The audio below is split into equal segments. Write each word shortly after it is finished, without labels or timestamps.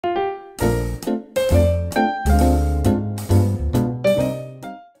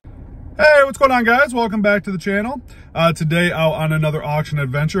going on, guys? Welcome back to the channel. Today out on another auction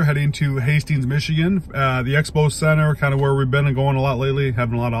adventure, heading to Hastings, Michigan, the Expo Center, kind of where we've been and going a lot lately,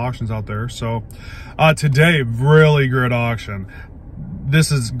 having a lot of auctions out there. So today, really good auction.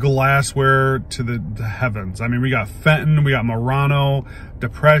 This is glassware to the heavens. I mean, we got Fenton, we got Murano,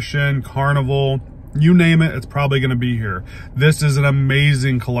 Depression, Carnival. You name it, it's probably going to be here. This is an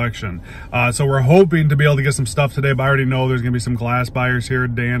amazing collection. So we're hoping to be able to get some stuff today, but I already know there's going to be some glass buyers here.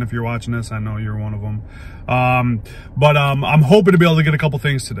 Dan, if you're watching this, I know you're one of them. I'm hoping to be able to get a couple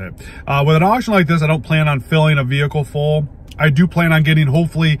things today. With an auction like this, I don't plan on filling a vehicle full. I do plan on getting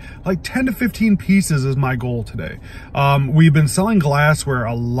hopefully like 10 to 15 pieces is my goal today. We've been selling glassware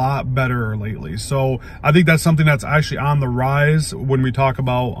a lot better lately. So I think that's something that's actually on the rise when we talk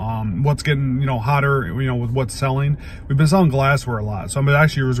about what's getting, hotter, with what's selling. We've been selling glassware a lot. So I'm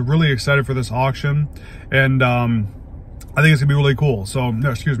actually was really excited for this auction, and I think it's gonna be really cool. So,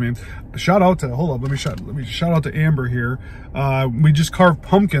 no, excuse me. Shout out to, hold up, let me shout out to Amber here. We just carved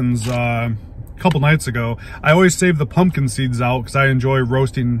pumpkins couple nights ago. I always save the pumpkin seeds out because I enjoy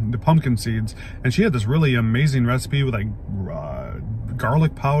roasting the pumpkin seeds, and she had this really amazing recipe with like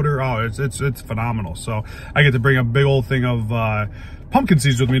garlic powder. Oh, it's phenomenal. So I get to bring a big old thing of pumpkin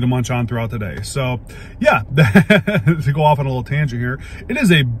seeds with me to munch on throughout the day. So yeah, to go off on a little tangent here, it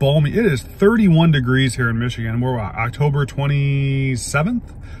is a balmy, it is 31 degrees here in Michigan. We're October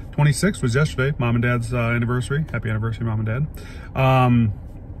 27th, 26th was yesterday, mom and dad's anniversary. Happy anniversary, mom and dad.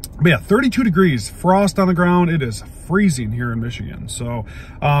 But yeah, 32 degrees, frost on the ground. It is freezing here in Michigan. So,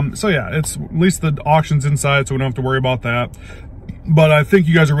 yeah, it's at least the auction's inside, so we don't have to worry about that. But I think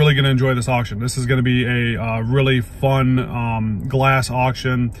you guys are really going to enjoy this auction. This is going to be a really fun glass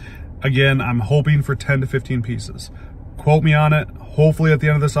auction. Again, I'm hoping for 10 to 15 pieces. Quote me on it. Hopefully at the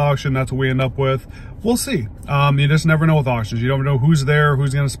end of this auction, that's what we end up with. We'll see. You just never know with auctions. You don't know who's there,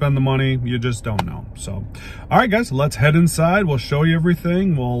 who's going to spend the money. You just don't know. So, all right, guys, let's head inside. We'll show you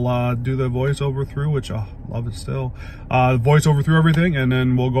everything. We'll do the voiceover through, which I love it still. Voiceover through everything, and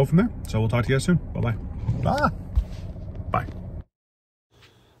then we'll go from there. So we'll talk to you guys soon. Bye-bye. Bye.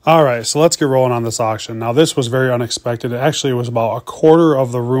 All right, so let's get rolling on this auction. Now, this was very unexpected. It actually was about a quarter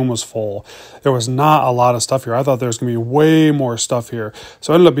of the room was full. There was not a lot of stuff here. I thought there was going to be way more stuff here.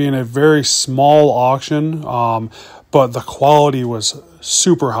 So it ended up being a very small auction, but the quality was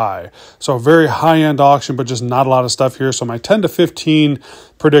super high. So a very high-end auction, but just not a lot of stuff here. So my 10 to 15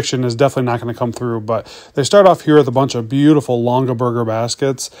 prediction is definitely not going to come through. But they start off here with a bunch of beautiful Longaberger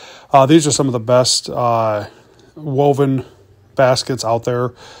baskets. These are some of the best woven baskets out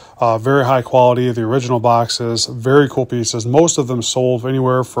there. Very high quality, the original boxes, very cool pieces. Most of them sold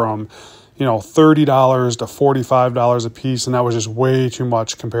anywhere from $30 to $45 a piece, and that was just way too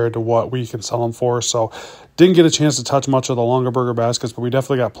much compared to what we can sell them for. So didn't get a chance to touch much of the Longaberger baskets, but we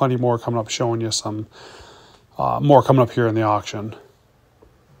definitely got plenty more coming up, showing you some more coming up here in the auction.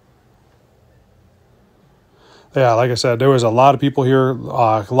 Yeah, like I said, there was a lot of people here,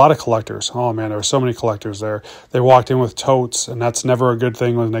 a lot of collectors. Oh, man, there were so many collectors there. They walked in with totes, and that's never a good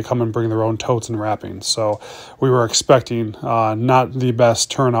thing when they come and bring their own totes and wrappings. So we were expecting not the best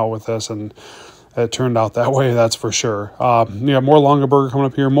turnout with this, and it turned out that way, that's for sure. Yeah, more Longaberger coming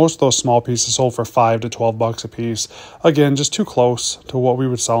up here. Most of those small pieces sold for $5 to $12 a piece. Again, just too close to what we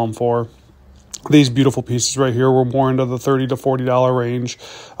would sell them for. These beautiful pieces right here were more into the $30 to $40 range.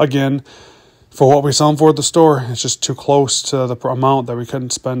 Again, for what we sell them for at the store, it's just too close to the amount that we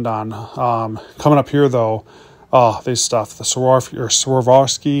couldn't spend on. Coming up here, though, this stuff, the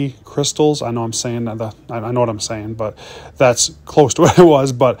Swarovski crystals. I know I'm saying that. I know what I'm saying, but that's close to what it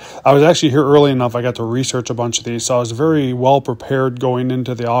was. But I was actually here early enough. I got to research a bunch of these, so I was very well prepared going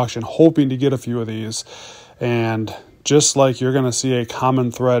into the auction, hoping to get a few of these. And just like you're going to see a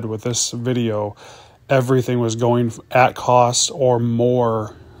common thread with this video, everything was going at cost or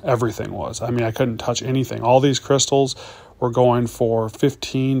more. Everything was. I mean, I couldn't touch anything. All these crystals were going for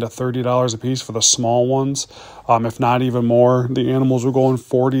 $15 to $30 a piece for the small ones, if not even more. The animals were going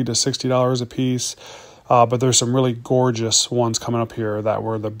 $40 to $60 a piece. But there's some really gorgeous ones coming up here that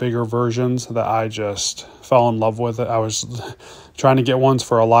were the bigger versions that I just fell in love with. I was trying to get ones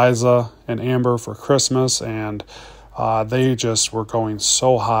for Eliza and Amber for Christmas, and they just were going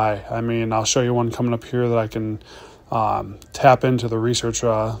so high. I mean, I'll show you one coming up here that I can tap into the research.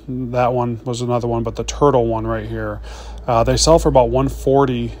 That one was another one, but the turtle one right here, they sell for about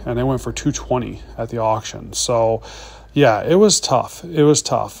 $140, and they went for $220 at the auction. So yeah, it was tough. It was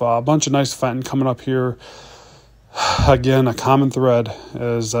tough. A bunch of nice Fenton coming up here. Again, a common thread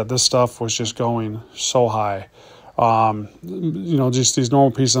is that this stuff was just going so high. Just these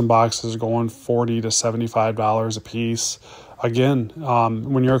normal pieces and boxes going $40 to $75 a piece. again,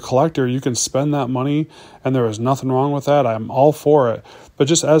 when you're a collector, you can spend that money, and there is nothing wrong with that. I'm all for it. But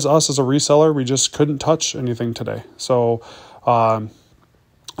just as us as a reseller, we just couldn't touch anything today. So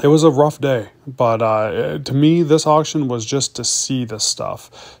it was a rough day. But to me, this auction was just to see this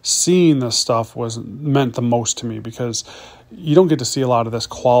stuff. Seeing this stuff meant the most to me, because you don't get to see a lot of this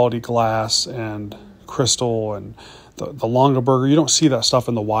quality glass and crystal and the Longaberger. You don't see that stuff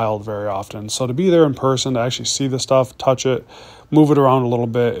in the wild very often. So to be there in person, to actually see the stuff, touch it, move it around a little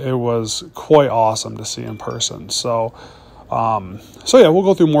bit, it was quite awesome to see in person. So yeah, we'll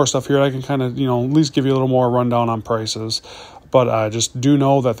go through more stuff here. I can kind of, at least give you a little more rundown on prices. But just do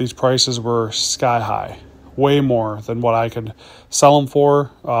know that these prices were sky high, way more than what I could sell them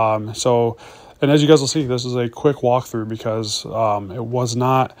for. And as you guys will see, this is a quick walkthrough, because it was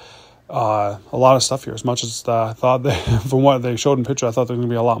not a lot of stuff here. As much as I thought from what they showed in picture, I thought there was going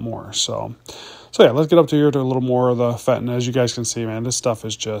to be a lot more. So yeah, let's get up to here to a little more of the Fenton. As you guys can see, man, this stuff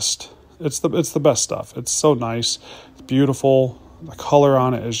is just, it's the best stuff. It's so nice. It's beautiful. The color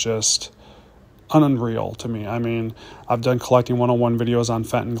on it is just unreal to me. I mean, I've done collecting 101 videos on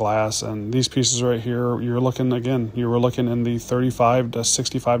Fenton glass, and these pieces right here, you were looking in the $35 to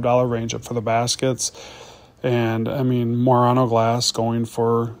 $65 range for the baskets. And I mean, Murano glass going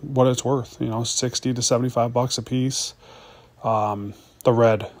for what it's worth, $60 to $75 a piece. The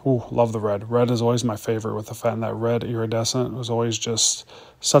red, love the red. Red is always my favorite with the Fenton. That red iridescent was always just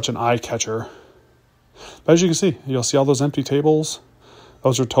such an eye catcher. But as you can see, you'll see all those empty tables.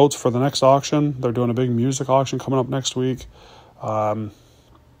 Those are totes for the next auction. They're doing a big music auction coming up next week. Like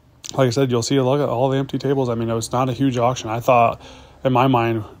I said, you'll see a look at all the empty tables. I mean, it was not a huge auction. I thought, in my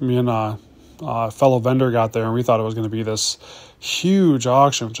mind, me and a fellow vendor got there, and we thought it was going to be this huge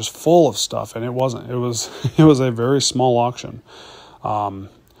auction just full of stuff, and it wasn't. It was a very small auction.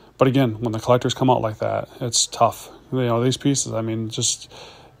 But again, when the collectors come out like that, it's tough. These pieces, I mean, just...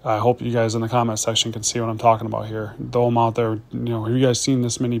 I hope you guys in the comment section can see what I'm talking about here. Throw them out there. Have you guys seen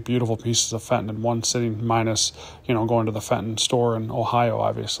this many beautiful pieces of Fenton in one sitting, minus, going to the Fenton store in Ohio,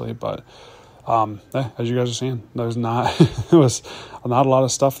 obviously. But as you guys are seeing, there was not a lot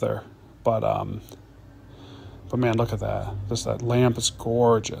of stuff there. But man, look at that. That lamp is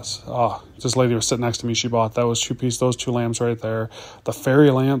gorgeous. Oh, this lady was sitting next to me. She bought those two lamps right there. The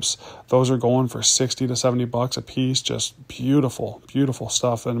fairy lamps, those are going for $60 to $70 a piece. Just beautiful, beautiful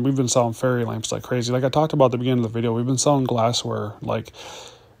stuff. And we've been selling fairy lamps like crazy. Like I talked about at the beginning of the video, we've been selling glassware like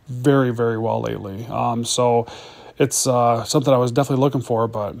very, very well lately. So it's something I was definitely looking for,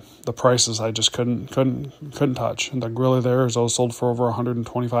 but the prices I just couldn't touch. And the grilly there is those sold for over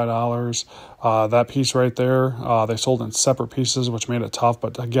 $125. That piece right there, they sold in separate pieces, which made it tough,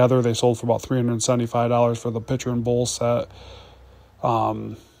 but together they sold for about $375 for the pitcher and bowl set.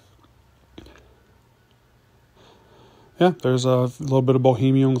 Yeah, there's a little bit of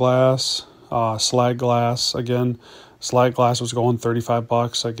bohemian glass, slag glass. Again, slag glass was going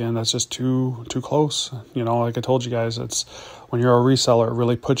 $35. Again, that's just too close. Like I told you guys, it's when you're a reseller, it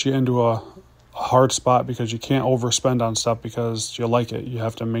really puts you into a hard spot, because you can't overspend on stuff because you like it. You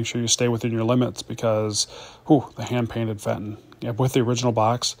have to make sure you stay within your limits, because the hand painted Fenton, with the original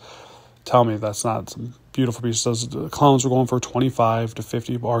box, tell me that's not some beautiful pieces. The clowns were going for $25 to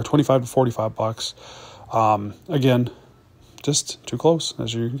 $50 or $25 to $45. Again, just too close.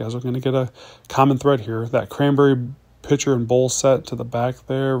 As you guys are going to get a common thread here, that cranberry pitcher and bowl set to the back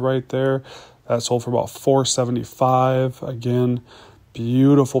there, right there, that sold for about $475. Again,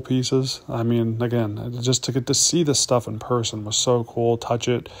 beautiful pieces. I mean, again, just to get to see this stuff in person was so cool. Touch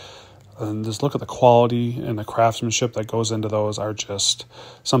it and just look at the quality and the craftsmanship that goes into those are just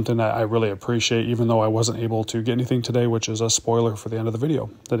something that I really appreciate, even though I wasn't able to get anything today, which is a spoiler for the end of the video.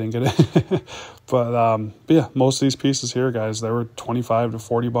 I didn't get it. But yeah, most of these pieces here, guys, they were $25 to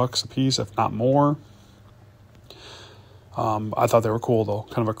 $40 a piece, if not more. I thought they were cool, though.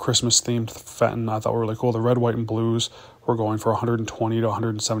 Kind of a Christmas themed Fenton. I thought were really cool. The red, white, and blues were going for $120 to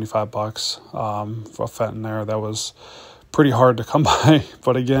 $175 for a Fenton there. That was pretty hard to come by.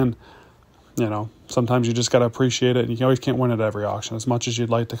 But again, sometimes you just got to appreciate it, and you always can't win at every auction. As much as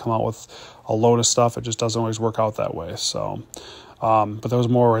you'd like to come out with a load of stuff, it just doesn't always work out that way. So, but there was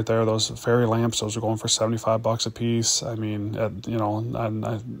more right there. Those fairy lamps, those were going for $75 a piece. I mean,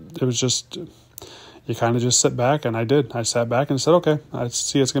 it was just... You kind of just sit back, and I did. I sat back and said, okay, I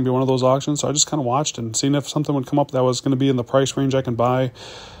see it's going to be one of those auctions. So I just kind of watched and seen if something would come up that was going to be in the price range I can buy.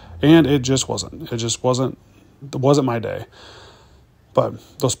 And it just wasn't. It wasn't my day.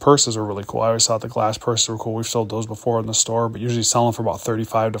 But those purses are really cool. I always thought the glass purses were cool. We've sold those before in the store, but usually selling for about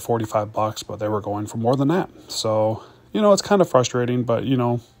 $35 to $45, but they were going for more than that. So, it's kind of frustrating, but,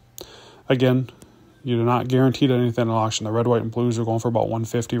 again, You're not guaranteed anything at auction. The red, white, and blues are going for about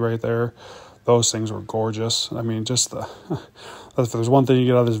 $150 right there. Those things were gorgeous. I mean, just the if there's one thing you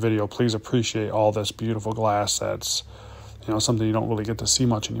get out of this video, please appreciate all this beautiful glass that's, you know, something you don't really get to see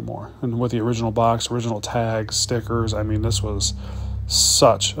much anymore. And with the original box, original tags, stickers, I mean, this was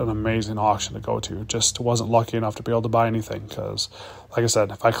such an amazing auction to go to. Just wasn't lucky enough to be able to buy anything because, like I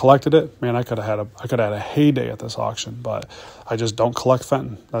said, if I collected it, man, I could have had a heyday at this auction. But I just don't collect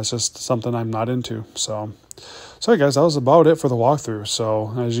Fenton. That's just something I'm not into. So yeah, guys, that was about it for the walkthrough.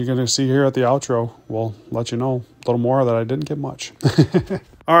 So as you're gonna see here at the outro, we'll let you know a little more that I didn't get much.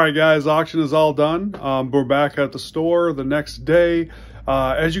 All right, guys, auction is all done. We're back at the store the next day.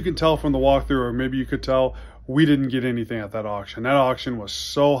 As you can tell from the walkthrough, or maybe you could tell, we didn't get anything at that auction. That auction was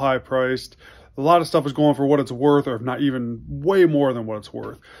so high priced. A lot of stuff is going for what it's worth, or if not even way more than what it's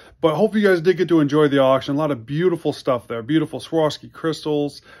worth. But hope you guys did get to enjoy the auction. A lot of beautiful stuff there. Beautiful Swarovski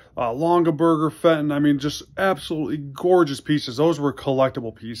crystals, Longaberger, Fenton. I mean, just absolutely gorgeous pieces. Those were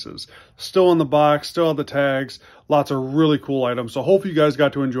collectible pieces. Still in the box, still have the tags. Lots of really cool items. So hope you guys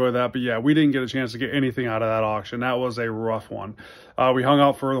got to enjoy that. But yeah, we didn't get a chance to get anything out of that auction. That was a rough one. We hung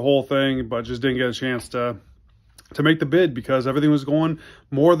out for the whole thing, but just didn't get a chance to make the bid because everything was going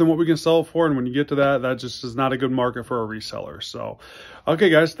more than what we can sell it for. And when you get to that, that just is not a good market for a reseller. So, okay,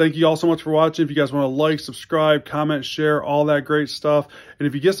 guys, thank you all so much for watching. If you guys want to like, subscribe, comment, share, all that great stuff. And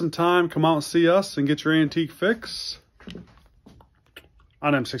if you get some time, come out and see us and get your antique fix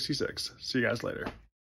on M66. See you guys later.